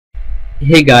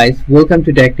Hey guys, welcome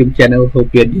to the Active channel. Hope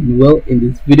you are doing well. In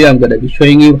this video I'm going to be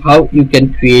showing you how you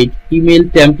can create email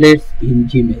templates in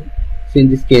Gmail. So in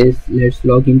this case, let's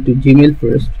log into Gmail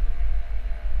first.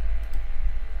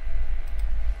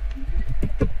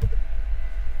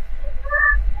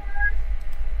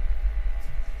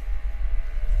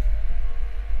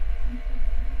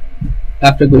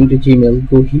 After going to Gmail,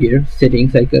 go here,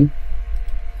 settings icon,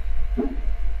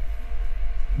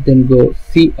 then go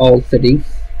see all settings.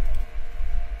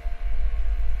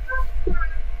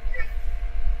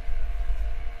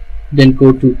 Then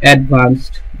go to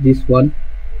advanced, this one,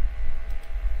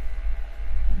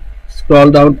 scroll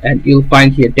down and you'll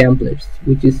find here templates,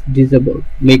 which is disabled.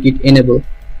 Make it enable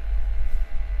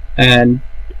and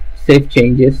save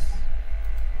changes.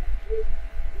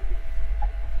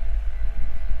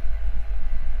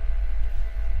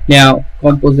 Now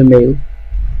compose a mail.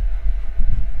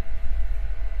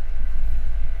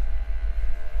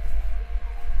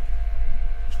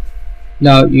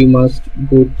 Now you must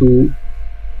go to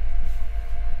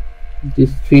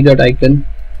this three dot icon,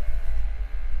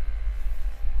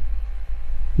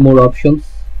 more options.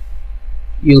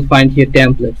 You'll find here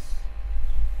templates.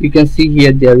 You can see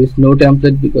here there is no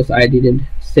template because I didn't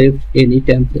save any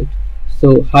template.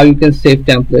 So how you can save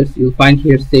templates? You'll find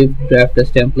here save draft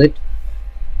as template.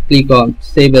 Click on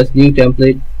save as new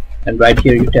template and write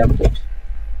here your template.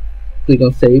 Click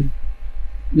on save.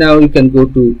 Now you can go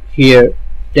to here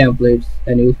templates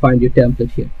and you'll find your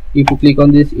template here. If you click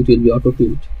on this, it will be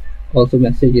auto-filled. Also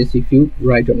messages if you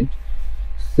write on it.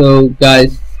 So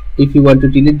guys, if you want to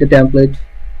delete the template,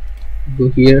 go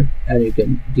here and you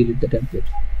can delete the template.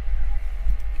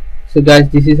 So guys,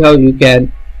 this is how you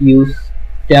can use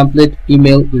template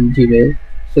email in Gmail.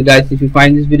 So guys, if you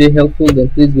find this video helpful, then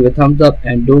please give a thumbs up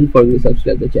and don't forget to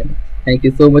subscribe the channel. Thank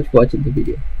you so much for watching the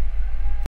video.